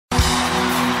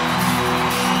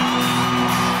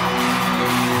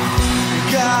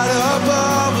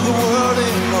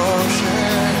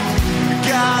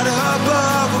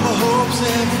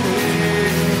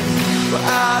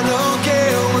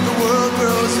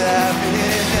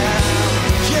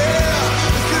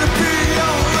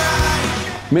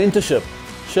Mentorship.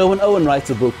 Sherwin Owen writes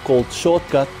a book called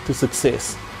Shortcut to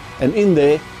Success. And in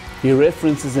there, he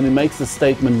references and he makes the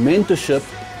statement, mentorship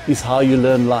is how you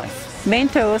learn life.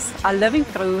 Mentors are living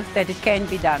proof that it can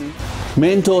be done.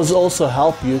 Mentors also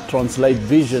help you translate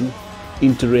vision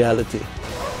into reality.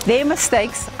 Their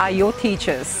mistakes are your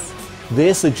teachers.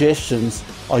 Their suggestions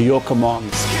are your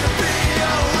commands.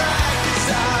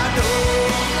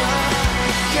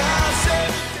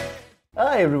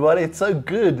 Hi everybody, it's so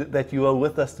good that you are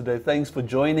with us today. Thanks for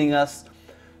joining us.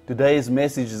 Today's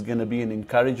message is going to be an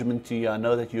encouragement to you. I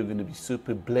know that you're going to be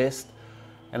super blessed.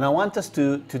 And I want us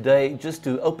to today,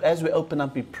 as we open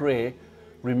up in prayer,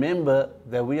 remember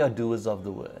that we are doers of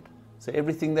the word. So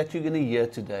everything that you're going to hear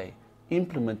today,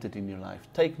 implement it in your life.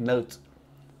 Take note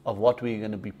of what we're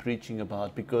going to be preaching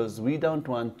about, because we don't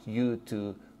want you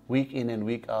to week in and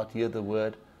week out hear the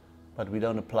word, but we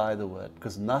don't apply the word,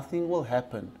 because nothing will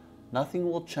happen,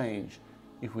 nothing will change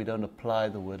if we don't apply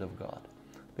the word of God.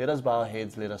 Let us bow our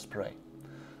heads, let us pray.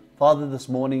 Father, this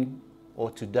morning or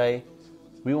today,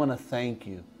 we want to thank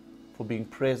you for being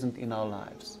present in our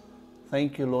lives.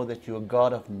 Thank you, Lord, that you are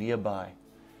God of nearby,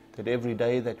 that every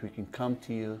day that we can come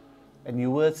to you, and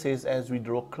your word says as we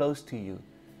draw close to you,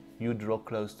 you draw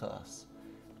close to us.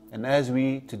 And as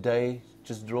we today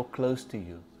just draw close to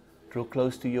you, draw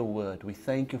close to your word, we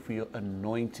thank you for your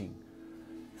anointing.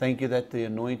 Thank you that the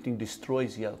anointing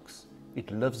destroys yokes,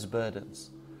 it lifts burdens.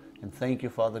 And thank you,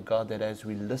 Father God, that as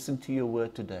we listen to your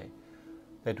word today,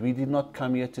 that we did not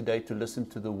come here today to listen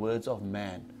to the words of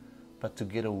man, but to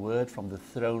get a word from the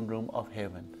throne room of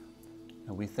heaven.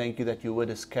 And we thank you that your word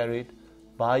is carried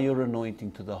by your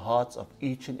anointing to the hearts of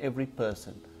each and every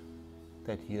person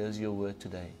that hears your word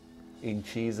today. In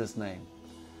Jesus' name,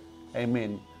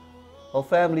 amen. Well,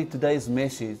 family, today's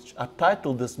message, I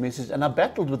titled this message, and I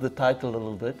battled with the title a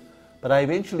little bit, but I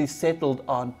eventually settled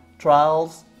on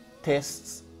trials,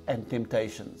 tests, and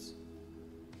temptations.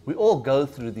 We all go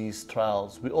through these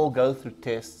trials, we all go through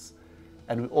tests,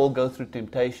 and we all go through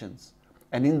temptations.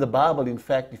 And in the Bible, in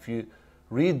fact, if you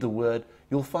read the word,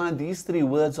 you'll find these three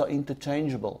words are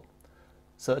interchangeable.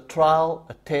 So a trial,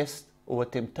 a test, or a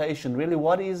temptation. Really,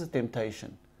 what is a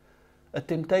temptation? A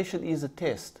temptation is a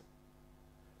test.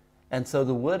 And so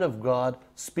the Word of God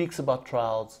speaks about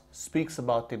trials, speaks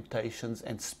about temptations,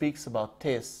 and speaks about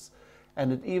tests.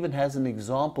 And it even has an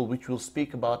example, which we'll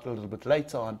speak about a little bit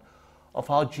later on, of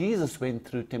how Jesus went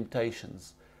through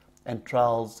temptations and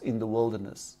trials in the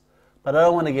wilderness. But I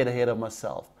don't want to get ahead of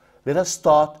myself. Let us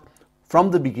start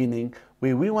from the beginning,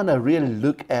 where we want to really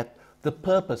look at the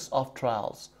purpose of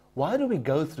trials. Why do we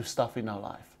go through stuff in our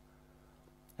life?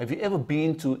 Have you ever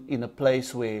been in a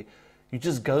place where you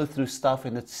just go through stuff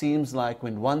and it seems like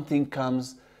when one thing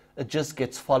comes, it just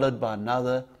gets followed by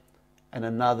another and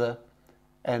another,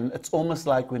 and it's almost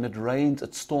like when it rains,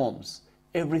 it storms.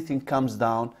 Everything comes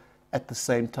down at the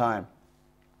same time.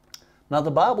 Now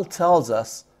the Bible tells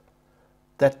us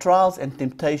that trials and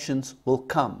temptations will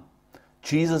come.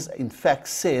 Jesus in fact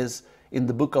says in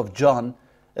the book of John,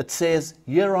 it says,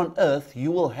 here on earth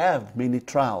you will have many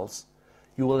trials,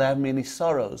 you will have many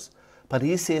sorrows. But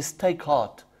he says, take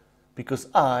heart, because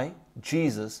I,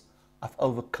 Jesus, have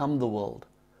overcome the world.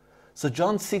 So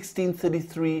John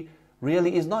 16:33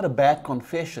 really is not a bad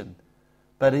confession,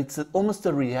 but it's almost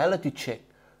a reality check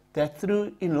that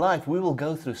in life we will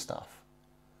go through stuff.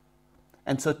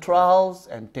 And so trials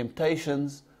and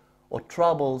temptations or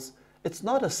troubles, it's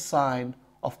not a sign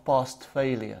of past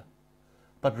failure,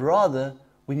 but rather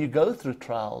when you go through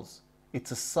trials,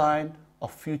 it's a sign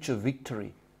of future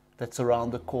victory that's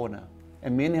around the corner.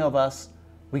 And many of us,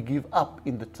 we give up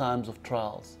in the times of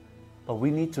trials, but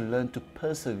we need to learn to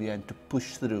persevere and to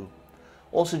push through.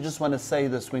 Also, just want to say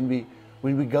this, when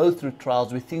we go through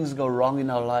trials, when things go wrong in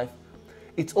our life,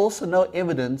 it's also no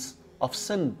evidence of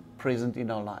sin present in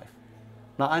our life.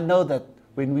 Now, I know that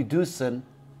when we do sin,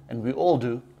 and we all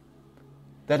do,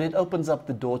 that it opens up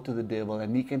the door to the devil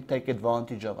and he can take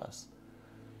advantage of us.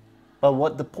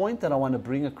 But the point that I want to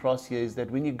bring across here is that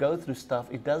when you go through stuff,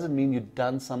 it doesn't mean you've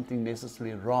done something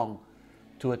necessarily wrong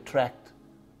to attract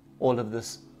all of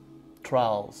this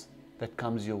trials that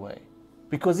comes your way.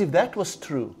 Because if that was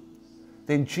true,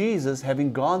 then Jesus,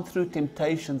 having gone through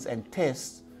temptations and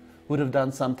tests, would have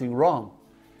done something wrong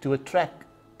to attract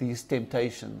these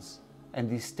temptations and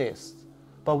these tests.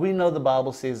 But we know the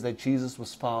Bible says that Jesus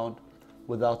was found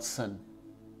without sin.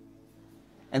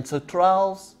 And so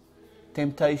trials,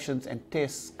 temptations, and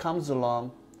tests comes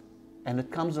along, and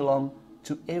it comes along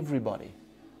to everybody.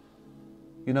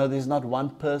 You know, there's not one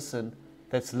person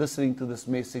that's listening to this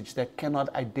message that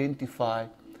cannot identify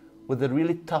with a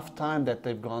really tough time that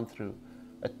they've gone through,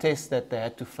 a test that they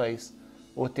had to face,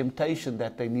 or temptation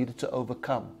that they needed to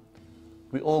overcome.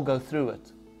 We all go through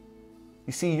it.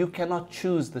 You see, you cannot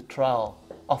choose the trial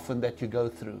often that you go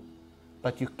through,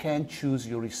 but you can choose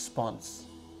your response.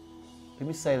 Let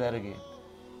me say that again.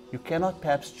 You cannot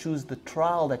perhaps choose the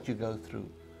trial that you go through,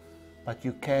 but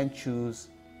you can choose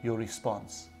your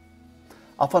response.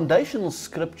 Our foundational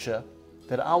scripture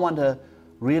that I want to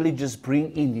really just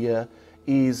bring in here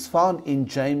is found in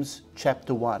James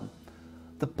chapter 1.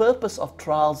 The purpose of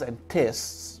trials and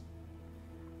tests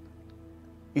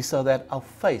is so that our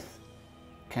faith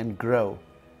can grow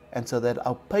and so that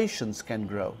our patience can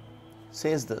grow. It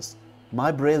says this,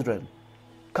 "My brethren,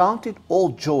 count it all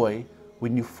joy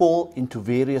when you fall into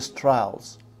various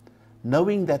trials,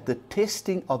 knowing that the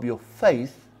testing of your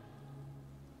faith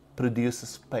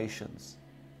produces patience."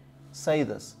 Say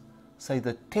this. Say,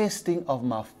 the testing of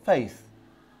my faith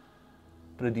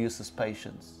produces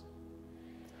patience.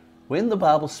 When the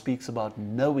Bible speaks about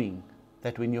knowing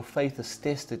that when your faith is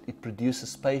tested, it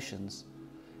produces patience,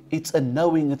 it's a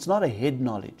knowing, it's not a head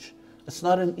knowledge. It's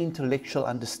not an intellectual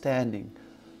understanding,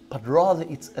 but rather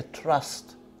it's a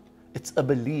trust. It's a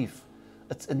belief.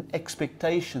 It's an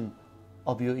expectation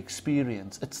of your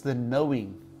experience. It's the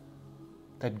knowing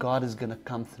that God is going to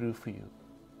come through for you.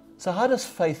 So how does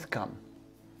faith come?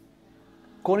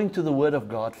 According to the Word of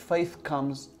God, faith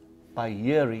comes by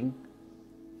hearing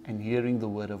and hearing the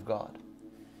Word of God.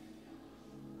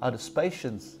 How does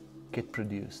patience get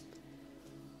produced?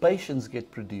 Patience gets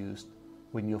produced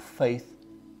when your faith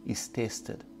is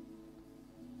tested.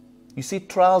 You see,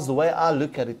 trials, the way I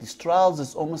look at it, is trials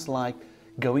is almost like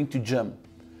going to gym.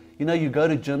 You know, you go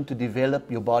to gym to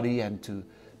develop your body and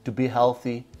to be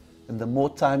healthy. And the more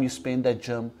time you spend at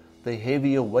gym, the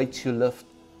heavier weights you lift,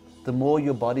 the more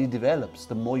your body develops,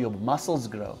 the more your muscles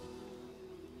grow.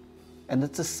 And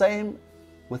it's the same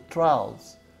with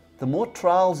trials. The more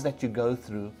trials that you go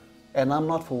through, and I'm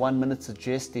not for 1 minute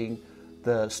suggesting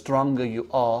the stronger you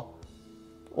are,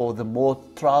 or the more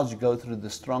trials you go through, the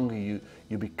stronger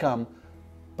you become,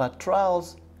 but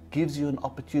trials gives you an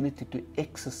opportunity to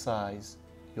exercise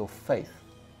your faith,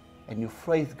 and your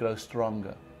faith grows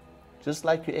stronger. Just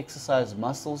like you exercise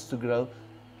muscles to grow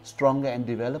stronger and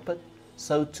develop it,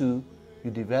 so too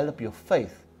you develop your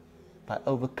faith by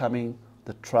overcoming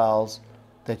the trials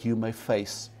that you may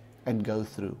face and go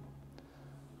through.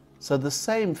 So the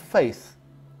same faith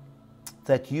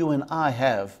that you and I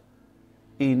have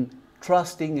in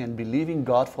trusting and believing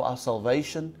God for our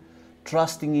salvation,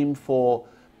 trusting Him for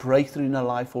breakthrough in our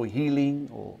life, or healing,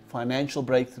 or financial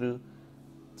breakthrough,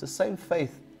 it's the same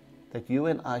faith that you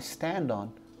and I stand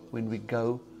on when we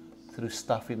go through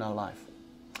stuff in our life.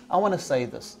 I want to say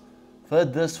this. I've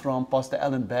heard this from Pastor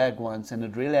Alan Bagg once, and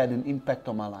it really had an impact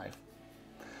on my life.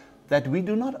 That we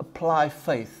do not apply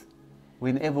faith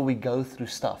whenever we go through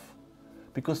stuff,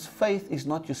 because faith is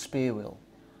not your spare wheel.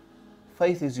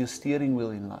 Faith is your steering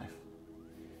wheel in life.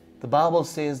 The Bible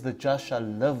says the just shall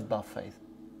live by faith.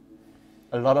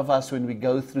 A lot of us, when we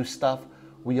go through stuff,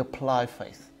 we apply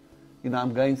faith. You know,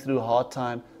 I'm going through a hard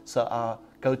time, so I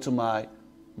go to my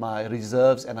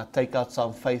reserves and I take out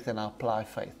some faith and I apply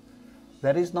faith.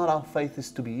 That is not how faith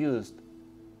is to be used.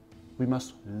 We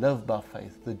must live by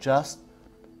faith. The just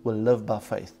will live by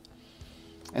faith.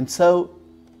 And so,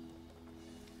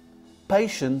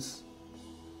 patience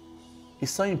is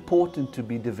so important to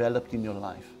be developed in your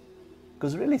life.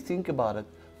 Because really think about it,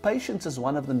 patience is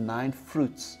one of the 9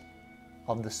 fruits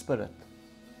of the Spirit.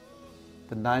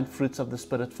 The 9 fruits of the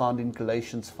Spirit found in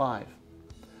Galatians 5.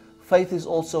 Faith is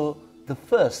also the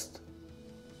first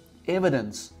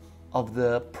evidence of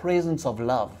the presence of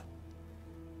love,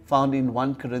 found in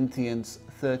 1 Corinthians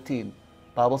 13.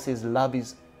 The Bible says love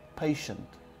is patient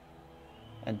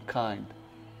and kind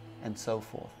and so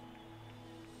forth.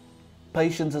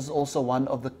 Patience is also one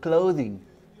of the clothing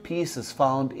pieces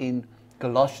found in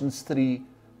Colossians 3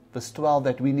 verse 12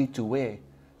 that we need to wear. It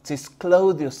says,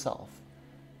 clothe yourself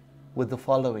with the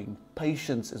following.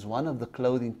 Patience is one of the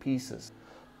clothing pieces.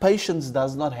 Patience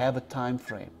does not have a time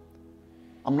frame.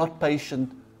 I'm not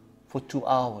patient for 2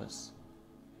 hours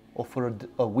or for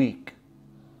a week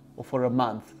or for a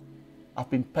month. I've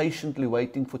been patiently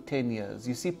waiting for 10 years.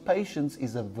 You see, patience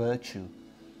is a virtue.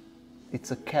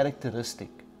 It's a characteristic.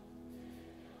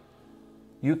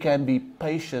 You can be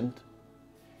patient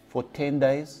for 10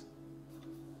 days,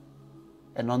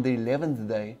 and on the 11th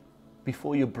day,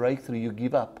 before your breakthrough, you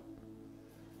give up.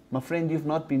 My friend, you've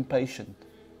not been patient,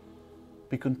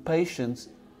 because patience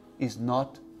is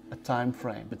not a time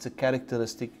frame. It's a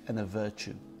characteristic and a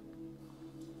virtue.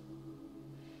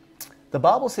 The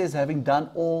Bible says, having done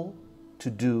all to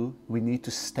do, we need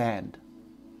to stand.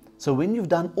 So when you've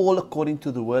done all according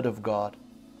to the Word of God,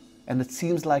 and it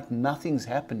seems like nothing's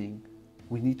happening,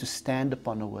 we need to stand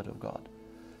upon the Word of God.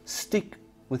 Stick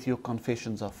with your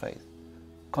confessions of faith.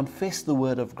 Confess the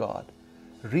Word of God.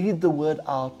 Read the Word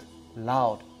out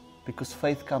loud, because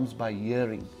faith comes by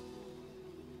hearing.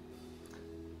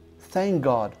 Thank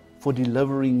God for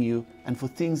delivering you and for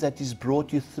things that He's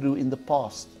brought you through in the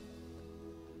past.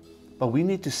 But we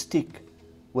need to stick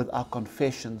with our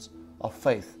confessions of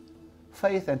faith.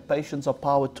 Faith and patience are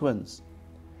power twins.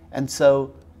 And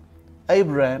so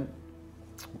Abraham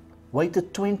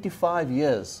waited 25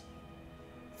 years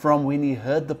from when he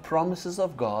heard the promises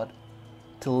of God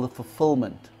till the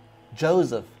fulfillment.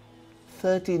 Joseph,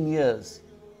 13 years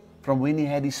from when he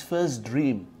had his first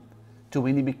dream to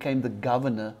when he became the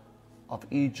governor of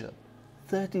Egypt.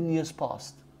 13 years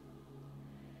passed.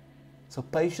 So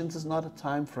patience is not a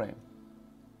time frame.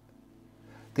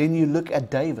 Then you look at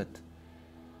David.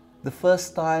 The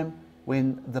first time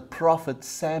when the prophet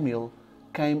Samuel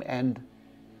came and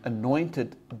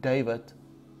anointed David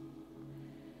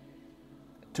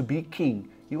to be king,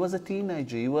 he was a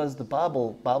teenager. He was, the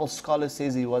Bible scholar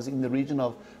says he was in the region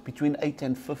of between 8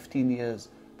 and 15 years,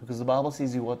 because the Bible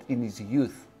says he was in his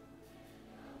youth.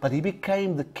 But he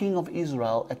became the king of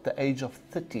Israel at the age of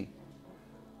 30.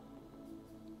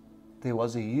 There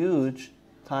was a huge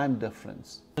time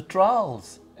difference. The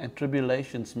trials and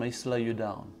tribulations may slow you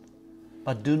down,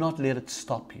 but do not let it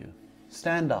stop you.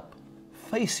 Stand up,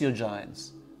 face your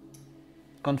giants,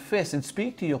 confess and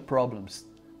speak to your problems.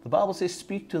 The Bible says,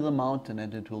 speak to the mountain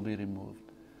and it will be removed.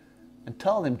 And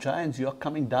tell them, giants, you are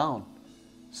coming down.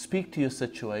 Speak to your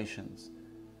situations.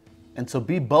 And so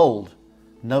be bold,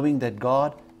 knowing that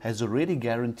God has already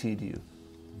guaranteed you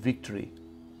victory.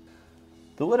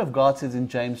 The Word of God says in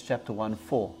James chapter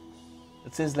 1:4,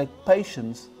 it says, let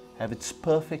patience have its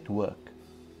perfect work,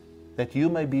 that you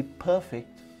may be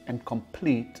perfect and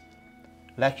complete,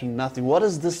 lacking nothing. What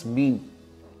does this mean?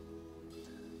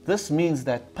 This means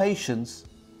that patience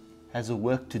has a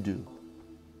work to do.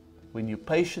 When you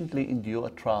patiently endure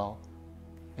a trial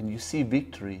and you see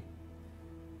victory,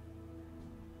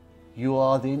 you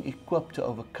are then equipped to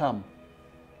overcome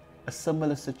a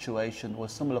similar situation or a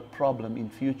similar problem in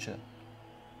future,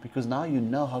 because now you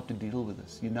know how to deal with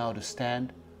this. You know how to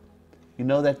stand. You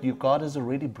know that God has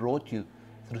already brought you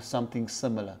through something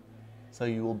similar, so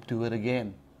you will do it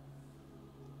again.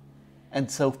 And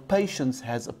so patience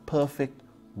has a perfect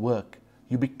work.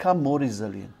 You become more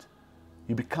resilient.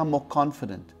 You become more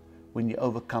confident when you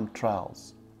overcome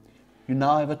trials. You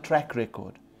now have a track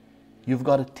record. You've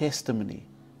got a testimony.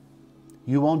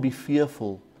 You won't be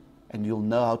fearful, and you'll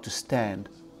know how to stand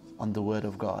on the Word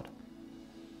of God.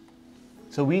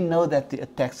 So we know that the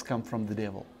attacks come from the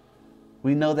devil.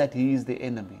 We know that he is the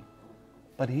enemy,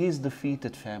 but he is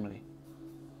defeated, family.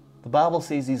 The Bible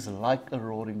says he's like a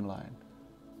roaring lion.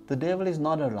 The devil is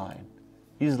not a lion.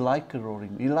 He's like a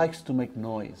roaring. He likes to make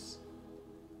noise.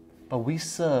 But we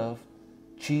serve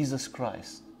Jesus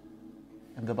Christ.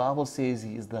 And the Bible says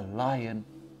he is the Lion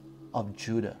of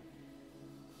Judah.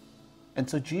 And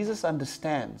so Jesus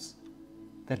understands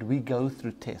that we go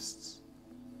through tests.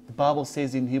 The Bible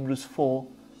says in Hebrews 4,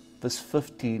 verse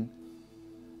 15,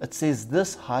 it says,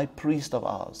 this high priest of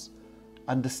ours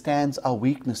understands our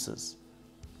weaknesses,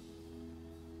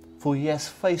 for he has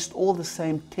faced all the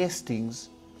same testings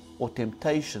or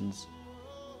temptations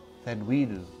that we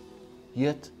do,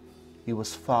 yet he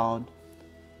was found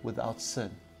without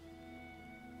sin.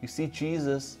 You see,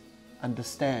 Jesus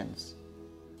understands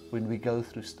when we go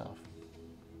through stuff.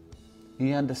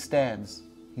 He understands.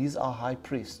 He's our high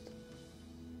priest.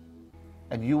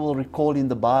 And you will recall in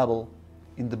the Bible,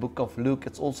 in the book of Luke,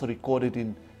 it's also recorded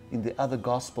in the other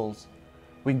Gospels,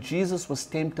 when Jesus was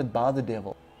tempted by the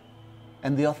devil.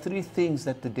 And there are three things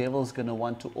that the devil is going to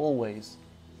want to always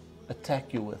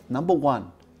attack you with. Number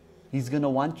one, he's going to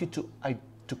want you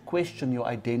to question your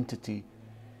identity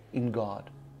in God.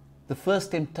 The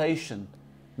first temptation,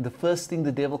 the first thing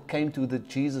the devil came to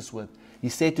Jesus with, he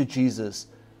said to Jesus,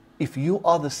 if you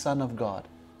are the Son of God,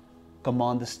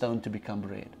 command the stone to become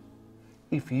bread.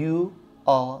 If you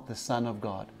are the Son of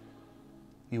God.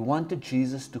 He wanted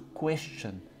Jesus to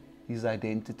question his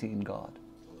identity in God.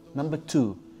 Number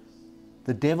two,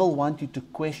 the devil wants you to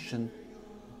question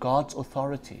God's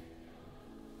authority.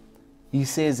 He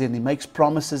says, and he makes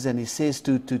promises, and he says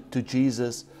to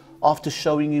Jesus, after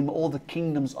showing him all the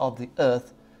kingdoms of the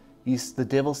earth, the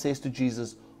devil says to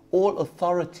Jesus, all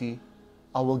authority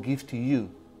I will give to you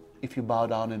if you bow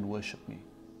down and worship me.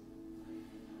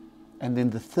 And then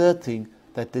the third thing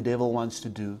that the devil wants to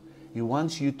do, he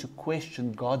wants you to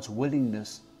question God's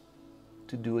willingness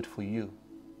to do it for you.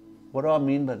 What do I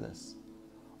mean by this?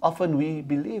 Often we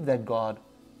believe that God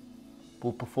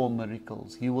will perform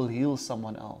miracles. He will heal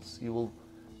someone else. He will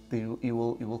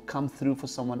come through for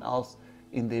someone else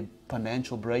in their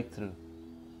financial breakthrough.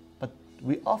 But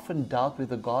we often doubt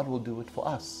whether God will do it for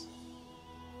us.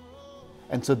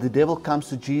 And so the devil comes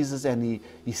to Jesus and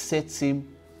he sets him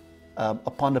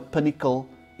upon a pinnacle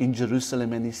in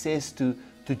Jerusalem, and he says to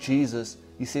Jesus,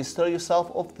 he says, throw yourself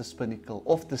off this pinnacle,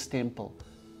 off this temple.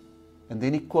 And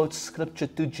then he quotes scripture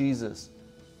to Jesus.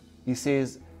 He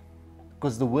says,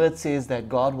 because the word says that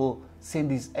God will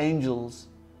send his angels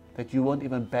that you won't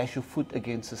even bash your foot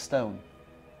against a stone.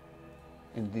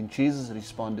 And then Jesus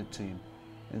responded to him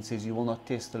and says, you will not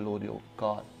test the Lord your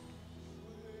God.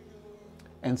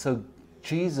 And so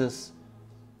Jesus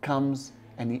comes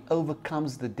and he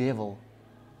overcomes the devil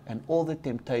and all the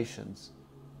temptations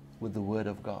with the word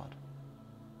of God.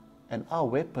 And our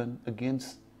weapon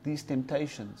against these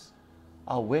temptations,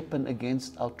 our weapon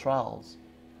against our trials,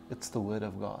 it's the word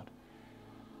of God.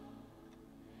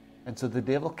 And so the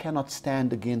devil cannot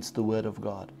stand against the word of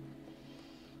God.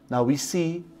 Now we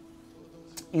see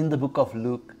in the book of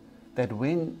Luke that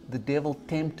when the devil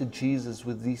tempted Jesus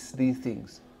with these three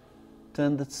things,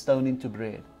 turn the stone into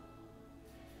bread,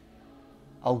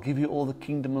 I'll give you all the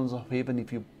kingdoms of heaven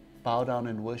if you bow down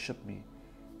and worship me,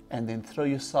 and then throw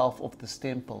yourself off this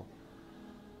temple.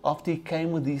 After he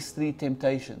came with these three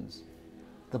temptations,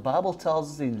 the Bible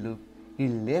tells us in Luke, he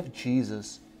left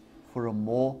Jesus for a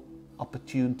more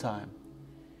opportune time.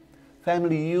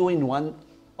 Family, you're in one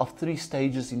of three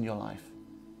stages in your life.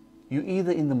 You're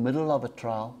either in the middle of a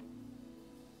trial,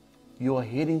 you are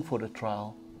heading for a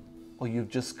trial, or you've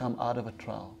just come out of a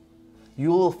trial.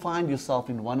 You will find yourself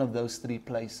in one of those three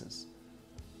places.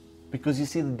 Because you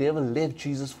see, the devil left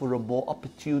Jesus for a more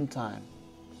opportune time.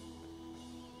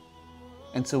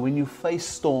 And so when you face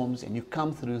storms and you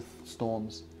come through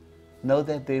storms, know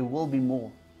that there will be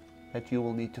more that you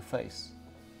will need to face.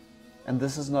 And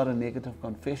this is not a negative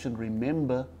confession.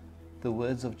 Remember the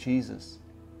words of Jesus.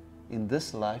 In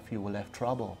this life you will have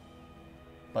trouble,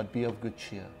 but be of good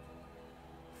cheer,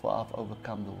 for I've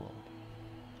overcome the world.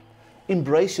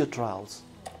 Embrace your trials.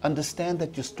 Understand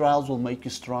that your trials will make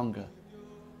you stronger.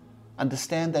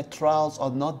 Understand that trials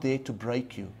are not there to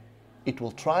break you. It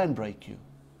will try and break you.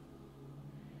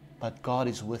 But God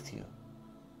is with you.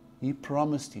 He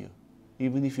promised you,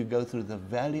 even if you go through the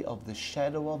valley of the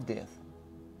shadow of death,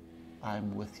 I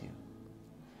am with you.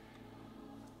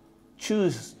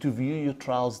 Choose to view your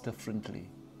trials differently.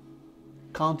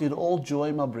 Count it all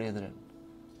joy, my brethren,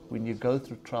 when you go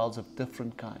through trials of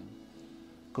different kind.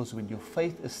 Because when your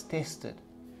faith is tested,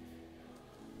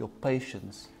 your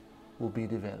patience will be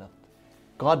developed.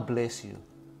 God bless you.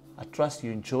 I trust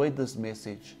you enjoyed this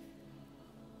message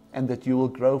and that you will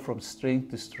grow from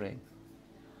strength to strength.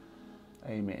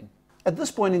 Amen. At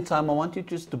this point in time, I want you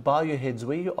just to bow your heads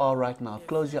where you are right now.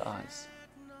 Close your eyes.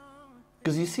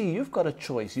 Because you see, you've got a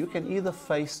choice. You can either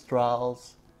face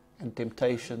trials and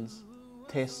temptations,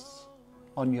 tests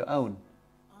on your own,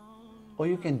 or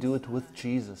you can do it with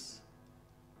Jesus.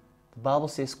 The Bible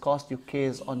says, cast your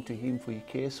cares onto Him, for He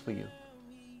cares for you.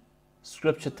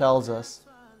 Scripture tells us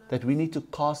that we need to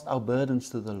cast our burdens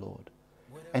to the Lord,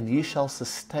 and He shall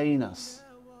sustain us.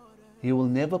 He will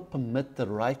never permit the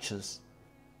righteous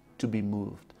to be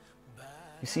moved.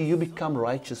 You see, you become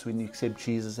righteous when you accept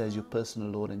Jesus as your personal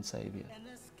Lord and Savior.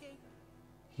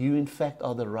 You, in fact,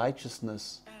 are the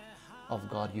righteousness of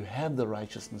God. You have the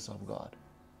righteousness of God.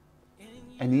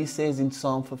 And He says in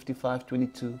Psalm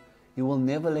 55:22, He will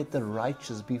never let the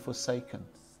righteous be forsaken.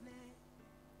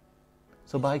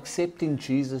 So by accepting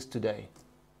Jesus today,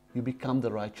 you become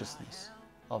the righteousness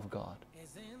of God.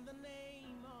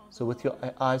 So with your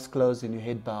eyes closed and your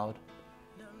head bowed,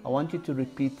 I want you to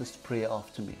repeat this prayer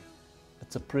after me.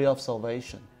 It's a prayer of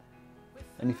salvation.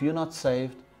 And if you're not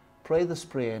saved, pray this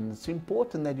prayer. And it's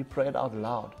important that you pray it out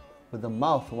loud. With the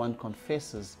mouth, one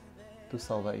confesses to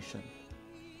salvation.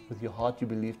 With your heart, you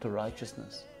believe to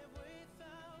righteousness.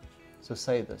 So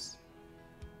say this.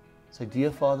 Say,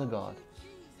 dear Father God,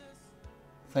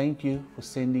 thank you for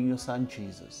sending your Son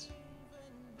Jesus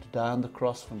to die on the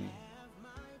cross for me.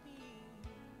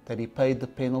 That He paid the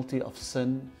penalty of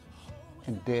sin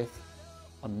and death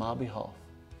on my behalf.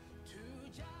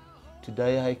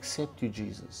 Today I accept you,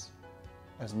 Jesus,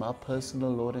 as my personal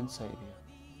Lord and Savior.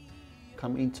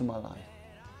 Come into my life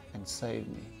and save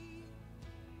me.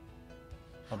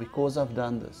 Now because I've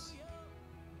done this,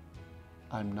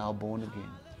 I'm now born again.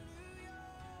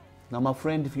 Now my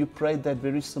friend, if you prayed that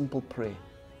very simple prayer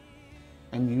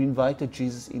and you invited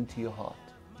Jesus into your heart,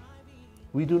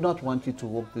 we do not want you to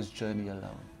walk this journey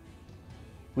alone.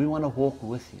 We want to walk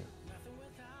with you.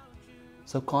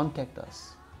 So contact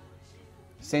us.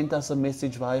 Send us a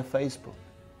message via Facebook.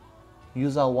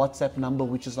 Use our WhatsApp number,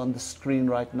 which is on the screen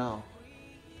right now.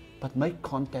 But make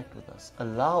contact with us.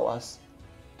 Allow us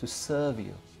to serve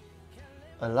you.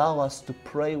 Allow us to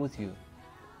pray with you.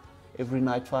 Every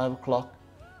night, 5 o'clock,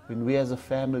 when we as a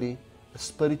family, a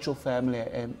spiritual family,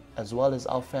 and as well as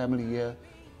our family here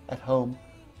at home,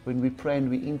 when we pray and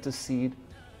we intercede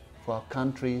for our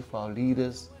country, for our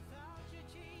leaders,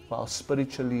 for our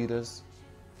spiritual leaders,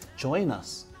 join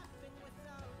us.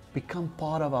 Become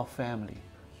part of our family.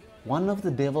 One of the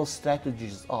devil's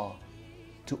strategies are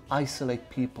to isolate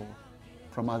people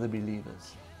from other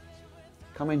believers.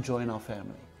 Come and join our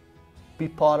family. Be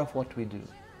part of what we do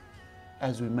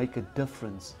as we make a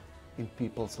difference in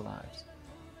people's lives.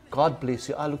 God bless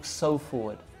you. I look so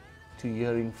forward to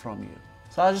hearing from you.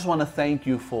 So I just want to thank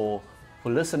you for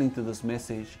listening to this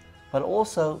message, but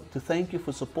also to thank you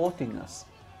for supporting us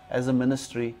as a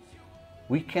ministry.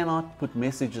 We cannot put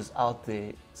messages out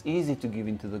there. It's easy to give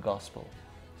into the gospel.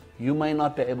 You may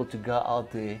not be able to go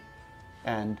out there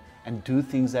and do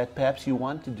things that perhaps you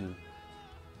want to do,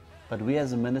 but we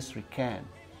as a ministry can.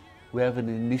 We have an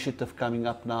initiative coming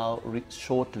up now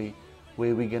shortly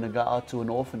where we're going to go out to an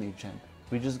orphanage and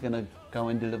we're just going to go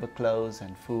and deliver clothes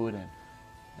and food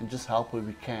and just help where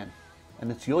we can.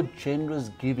 And it's your generous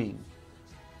giving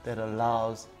that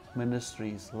allows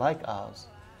ministries like ours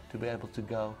to be able to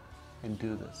go and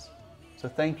do this. So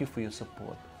thank you for your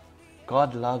support.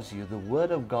 God loves you. The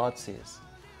Word of God says,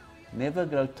 never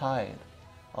grow tired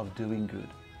of doing good.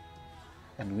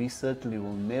 And we certainly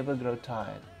will never grow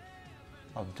tired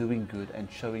of doing good and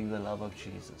showing the love of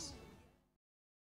Jesus.